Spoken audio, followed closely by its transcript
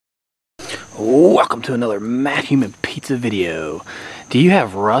Welcome to another Matthumanpizza video. Do you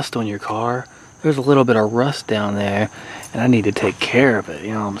have rust on your car? There's a little bit of rust down there and I need to take care of it,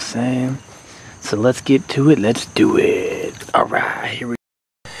 you know what I'm saying? So let's get to it, let's do it. Alright, here we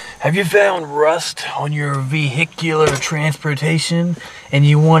go. Have you found rust on your vehicular transportation and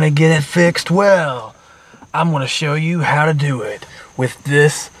you want to get it fixed? Well, I'm going to show you how to do it with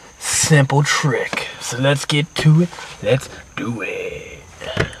this simple trick. So let's get to it, let's do it.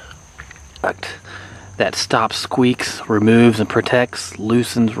 That stops squeaks, removes and protects,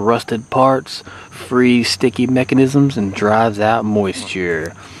 loosens rusted parts, frees sticky mechanisms, and drives out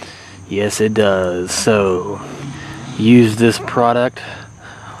moisture. Yes, it does. So, use this product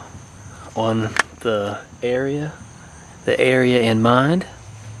on the area in mind.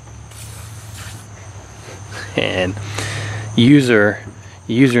 And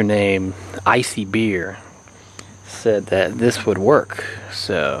username Icy Beer said that this would work,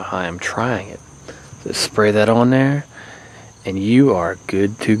 so I am trying it. Just spray that on there and you are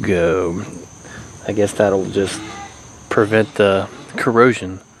good to go. I guess that'll just prevent the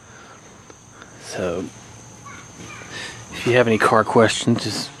corrosion. So if you have any car questions,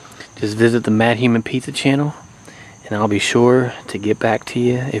 just visit the Matthumanpizza channel and I'll be sure to get back to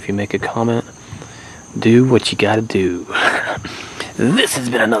you if you make a comment. Do what you gotta do. This has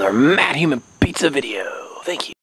been another Matthumanpizza video. Thank you.